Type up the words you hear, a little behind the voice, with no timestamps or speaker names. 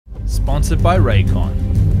sponsored by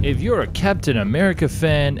Raycon. If you're a Captain America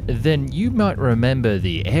fan, then you might remember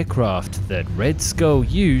the aircraft that Red Skull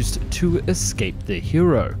used to escape the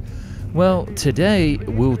hero. Well, today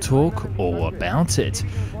we'll talk all about it,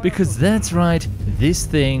 because that's right, this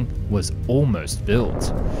thing was almost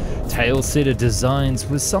built. Tail-sitter designs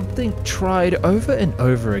was something tried over and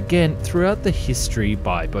over again throughout the history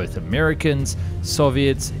by both Americans,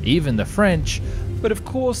 Soviets, even the French, but of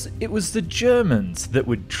course it was the Germans that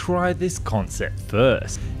would try this concept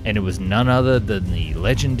first, and it was none other than the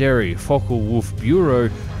legendary Focke Wulf Bureau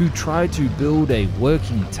who tried to build a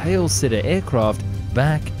working tail-sitter aircraft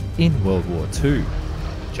back in World War II.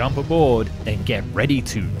 Jump aboard and get ready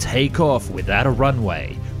to take off without a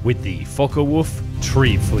runway with the Focke Wulf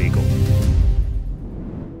Triebflugel.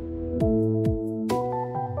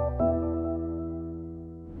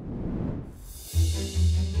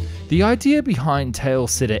 The idea behind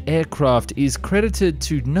tail-sitter aircraft is credited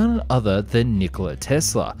to none other than Nikola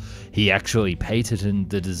Tesla. He actually patented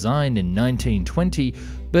the design in 1920,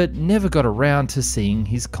 but never got around to seeing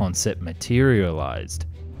his concept materialized.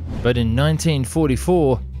 But in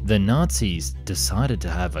 1944, the Nazis decided to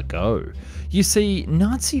have a go. You see,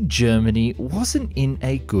 Nazi Germany wasn't in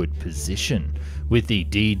a good position. With the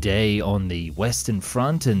D-Day on the Western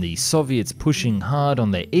Front and the Soviets pushing hard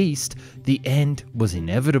on the East, the end was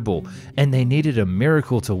inevitable, and they needed a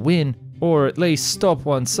miracle to win, or at least stop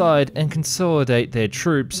one side and consolidate their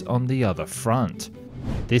troops on the other front.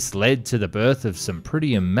 This led to the birth of some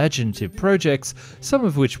pretty imaginative projects, some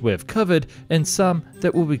of which we've covered and some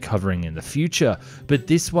that we'll be covering in the future, but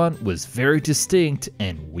this one was very distinct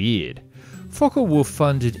and weird. Focke Wulf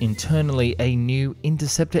funded internally a new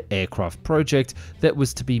interceptor aircraft project that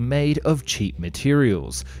was to be made of cheap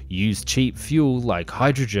materials, used cheap fuel like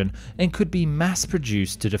hydrogen, and could be mass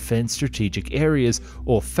produced to defend strategic areas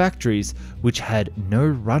or factories which had no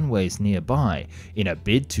runways nearby, in a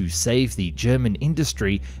bid to save the German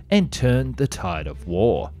industry and turn the tide of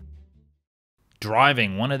war.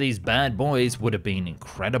 Driving one of these bad boys would have been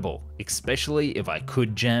incredible, especially if I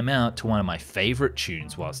could jam out to one of my favorite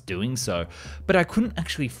tunes whilst doing so, but I couldn't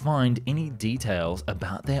actually find any details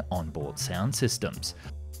about their onboard sound systems.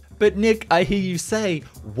 But Nick, I hear you say,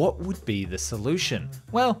 what would be the solution?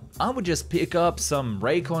 Well, I would just pick up some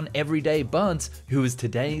Raycon Everyday Buds, who is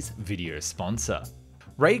today's video sponsor.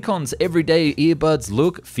 Raycon's everyday earbuds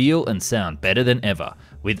look, feel and sound better than ever.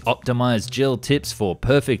 With optimized gel tips for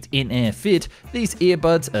perfect in-ear fit, these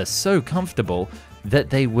earbuds are so comfortable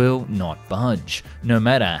that they will not budge, no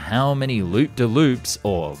matter how many loop-de-loops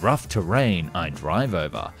or rough terrain I drive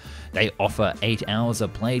over. They offer 8 hours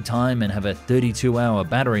of playtime and have a 32-hour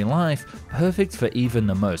battery life, perfect for even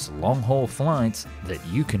the most long-haul flights that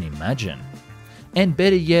you can imagine. And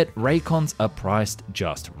better yet, Raycons are priced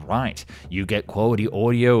just right. You get quality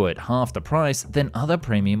audio at half the price than other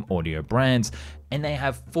premium audio brands, and they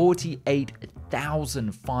have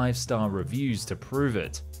 48,000 5-star reviews to prove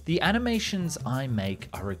it. The animations I make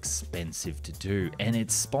are expensive to do, and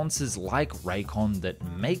it's sponsors like Raycon that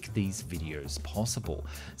make these videos possible.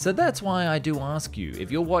 So that's why I do ask you, if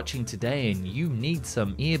you're watching today and you need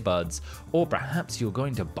some earbuds, or perhaps you're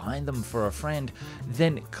going to buy them for a friend,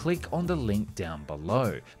 then click on the link down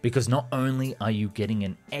below, because not only are you getting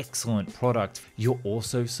an excellent product, you're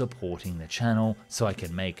also supporting the channel so I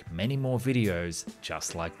can make many more videos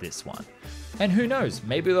just like this one. And who knows,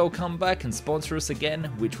 maybe they'll come back and sponsor us again,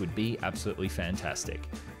 which would be absolutely fantastic.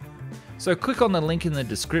 So click on the link in the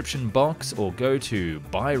description box or go to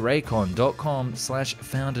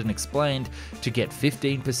buyraycon.com/foundandexplained to get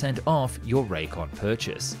 15% off your Raycon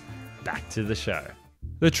purchase. Back to the show.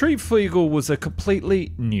 The Triebflugel was a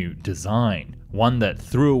completely new design, one that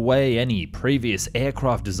threw away any previous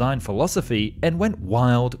aircraft design philosophy and went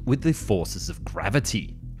wild with the forces of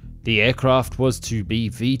gravity. The aircraft was to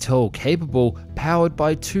be VTOL capable, powered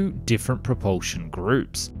by 2 different propulsion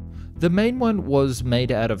groups. The main one was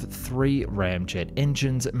made out of 3 ramjet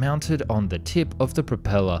engines mounted on the tip of the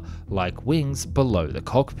propeller like wings below the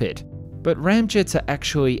cockpit. But ramjets are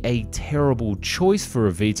actually a terrible choice for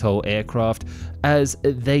a VTOL aircraft, as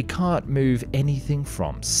they can't move anything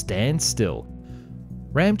from standstill.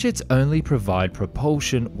 Ramjets only provide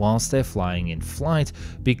propulsion whilst they're flying in flight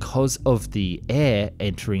because of the air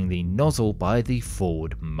entering the nozzle by the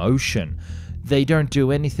forward motion. They don't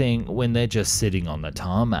do anything when they're just sitting on the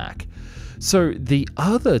tarmac. So the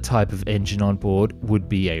other type of engine on board would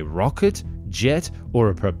be a rocket, jet or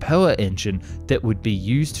a propeller engine that would be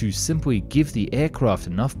used to simply give the aircraft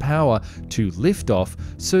enough power to lift off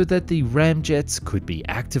so that the ramjets could be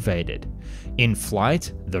activated. In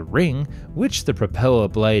flight, the ring, which the propeller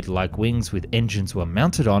blade-like wings with engines were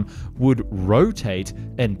mounted on, would rotate,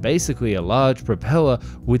 and basically a large propeller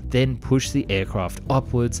would then push the aircraft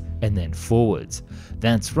upwards and then forwards.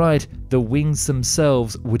 That's right, the wings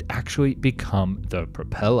themselves would actually become the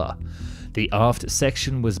propeller. The aft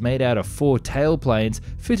section was made out of 4 tailplanes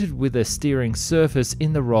fitted with a steering surface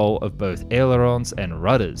in the role of both ailerons and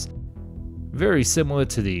rudders, very similar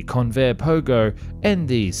to the Convair Pogo and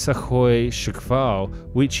the Sukhoi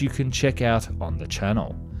Shkval, which you can check out on the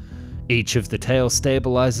channel. Each of the tail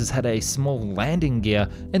stabilizers had a small landing gear,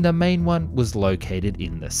 and the main one was located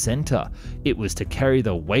in the center. It was to carry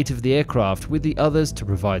the weight of the aircraft, with the others to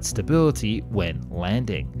provide stability when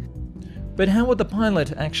landing. But how would the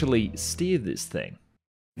pilot actually steer this thing?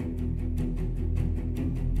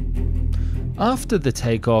 After the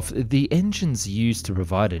takeoff, the engines used to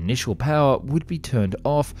provide initial power would be turned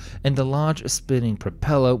off, and the large spinning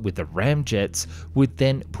propeller with the ramjets would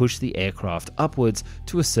then push the aircraft upwards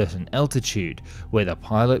to a certain altitude, where the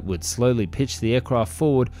pilot would slowly pitch the aircraft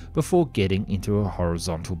forward before getting into a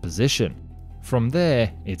horizontal position. From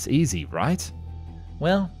there, it's easy, right?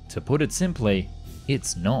 Well, to put it simply,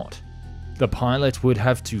 it's not. The pilot would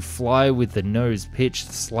have to fly with the nose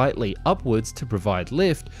pitched slightly upwards to provide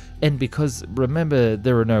lift, and because remember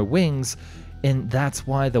there are no wings, and that's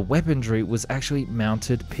why the weaponry was actually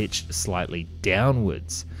mounted pitched slightly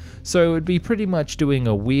downwards. So it would be pretty much doing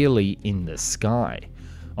a wheelie in the sky.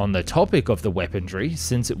 On the topic of the weaponry,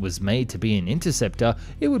 since it was made to be an interceptor,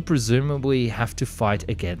 it would presumably have to fight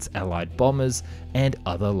against Allied bombers and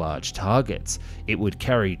other large targets. It would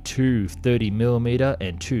carry 2 30mm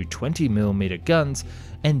and 2 20mm guns,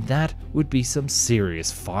 and that would be some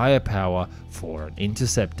serious firepower for an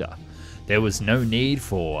interceptor. There was no need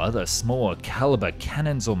for other smaller caliber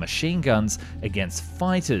cannons or machine guns against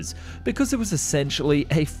fighters, because it was essentially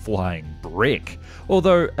a flying brick.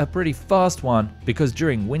 Although a pretty fast one, because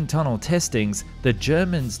during wind tunnel testings, the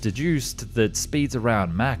Germans deduced that speeds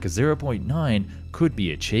around Mach 0.9 could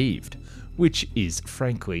be achieved, which is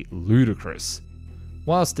frankly ludicrous.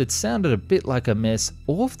 Whilst it sounded a bit like a mess,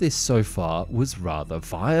 all of this so far was rather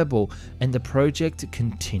viable, and the project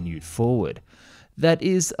continued forward. That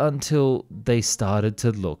is until they started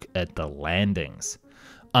to look at the landings.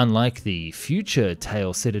 Unlike the future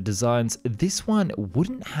tail-sitter designs, this one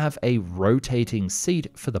wouldn't have a rotating seat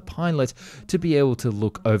for the pilot to be able to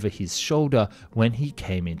look over his shoulder when he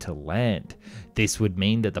came into land. This would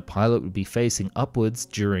mean that the pilot would be facing upwards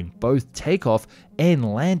during both takeoff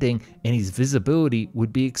and landing, and his visibility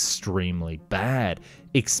would be extremely bad,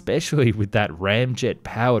 especially with that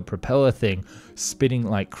ramjet-powered propeller thing spinning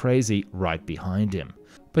like crazy right behind him.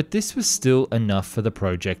 But this was still enough for the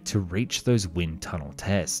project to reach those wind tunnel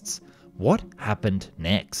tests. What happened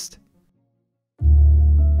next?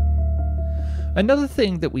 Another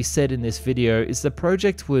thing that we said in this video is the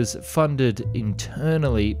project was funded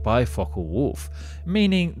internally by Focke Wulf,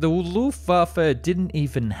 meaning the Luftwaffe didn't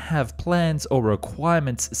even have plans or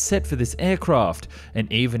requirements set for this aircraft, and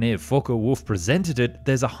even if Focke Wulf presented it,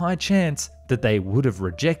 there's a high chance that they would have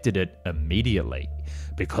rejected it immediately,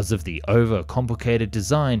 because of the over-complicated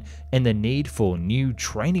design and the need for new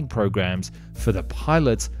training programs for the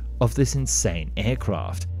pilots of this insane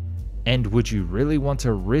aircraft. And would you really want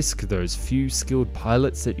to risk those few skilled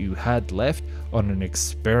pilots that you had left on an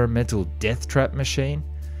experimental death trap machine?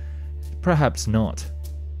 Perhaps not.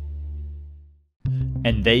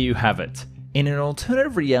 And there you have it. In an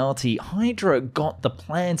alternative reality, Hydra got the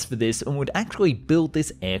plans for this and would actually build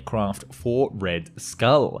this aircraft for Red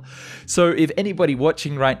Skull. So if anybody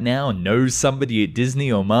watching right now knows somebody at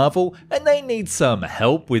Disney or Marvel and they need some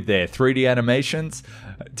help with their 3D animations,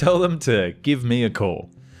 tell them to give me a call.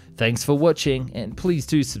 Thanks for watching, and please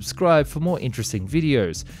do subscribe for more interesting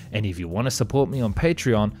videos. And if you want to support me on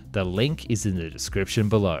Patreon, the link is in the description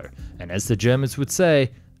below. And as the Germans would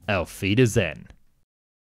say, auf Wiedersehen.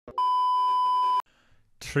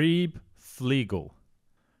 Triebflugel.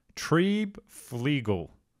 Triebflugel.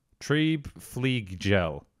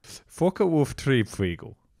 Triebflugel. Focke Wulf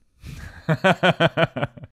Triebflugel.